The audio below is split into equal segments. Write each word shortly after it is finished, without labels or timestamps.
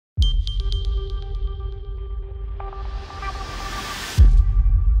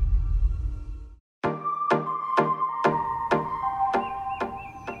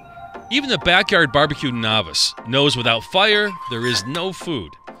Even the backyard barbecue novice knows without fire, there is no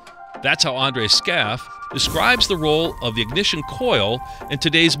food. That's how Andre Scaff describes the role of the ignition coil in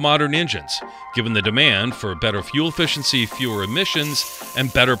today's modern engines, given the demand for better fuel efficiency, fewer emissions,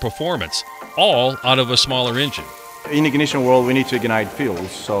 and better performance, all out of a smaller engine. In the ignition world, we need to ignite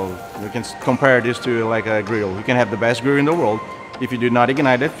fuels, so we can compare this to like a grill. You can have the best grill in the world. If you do not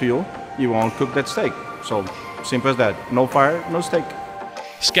ignite that fuel, you won't cook that steak. So simple as that. No fire, no steak.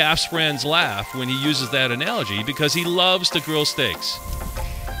 Scaff's friends laugh when he uses that analogy because he loves to grill steaks.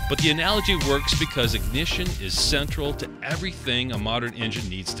 But the analogy works because ignition is central to everything a modern engine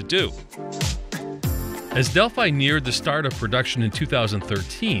needs to do. As Delphi neared the start of production in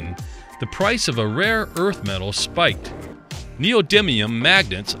 2013, the price of a rare earth metal spiked. Neodymium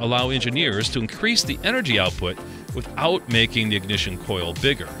magnets allow engineers to increase the energy output without making the ignition coil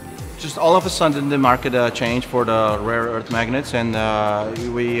bigger. Just all of a sudden the market changed for the rare earth magnets, and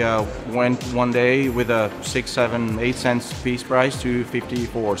we went one day with a 6, 7, 8 cents piece price to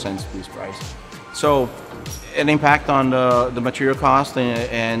 54 cents piece price. So an impact on the material cost,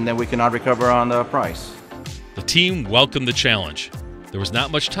 and then we cannot recover on the price. The team welcomed the challenge. There was not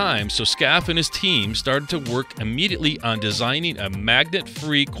much time, so Scaff and his team started to work immediately on designing a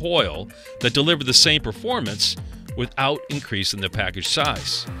magnet-free coil that delivered the same performance without increasing the package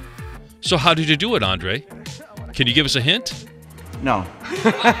size. So how did you do it, Andre? Can you give us a hint? No.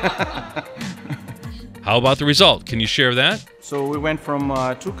 How about the result? Can you share that? So we went from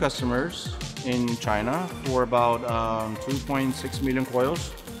 2 customers in China for about 2.6 million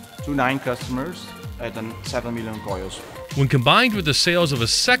coils to 9 customers at 7 million coils. When combined with the sales of a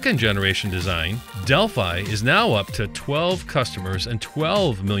second-generation design, Delphi is now up to 12 customers and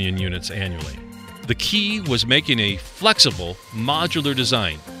 12 million units annually. The key was making a flexible, modular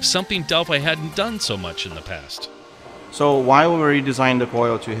design, something Delphi hadn't done so much in the past. So while we redesigned the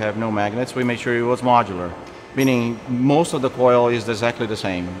coil to have no magnets, we made sure it was modular, meaning most of the coil is exactly the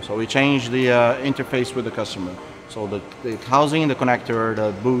same. So we changed the interface with the customer. So the housing, the connector,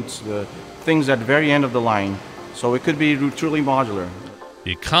 the boots, the things at the very end of the line. So it could be truly modular.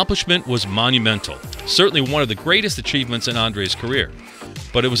 The accomplishment was monumental, certainly one of the greatest achievements in Andre's career.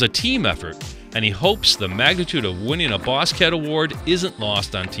 But it was a team effort, and he hopes the magnitude of winning a Boss Cat Award isn't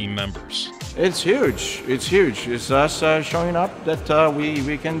lost on team members. It's huge. It's huge. It's us showing up that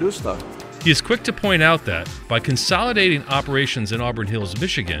we can do stuff. He is quick to point out that by consolidating operations in Auburn Hills,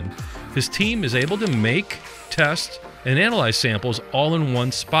 Michigan, his team is able to make, test, and analyze samples all in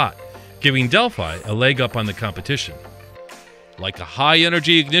one spot, giving Delphi a leg up on the competition. Like a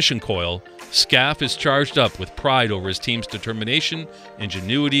high-energy ignition coil, Scaff is charged up with pride over his team's determination,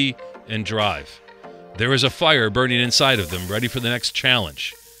 ingenuity, and drive. There is a fire burning inside of them, ready for the next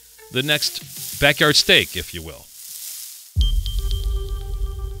challenge. The next backyard steak, if you will.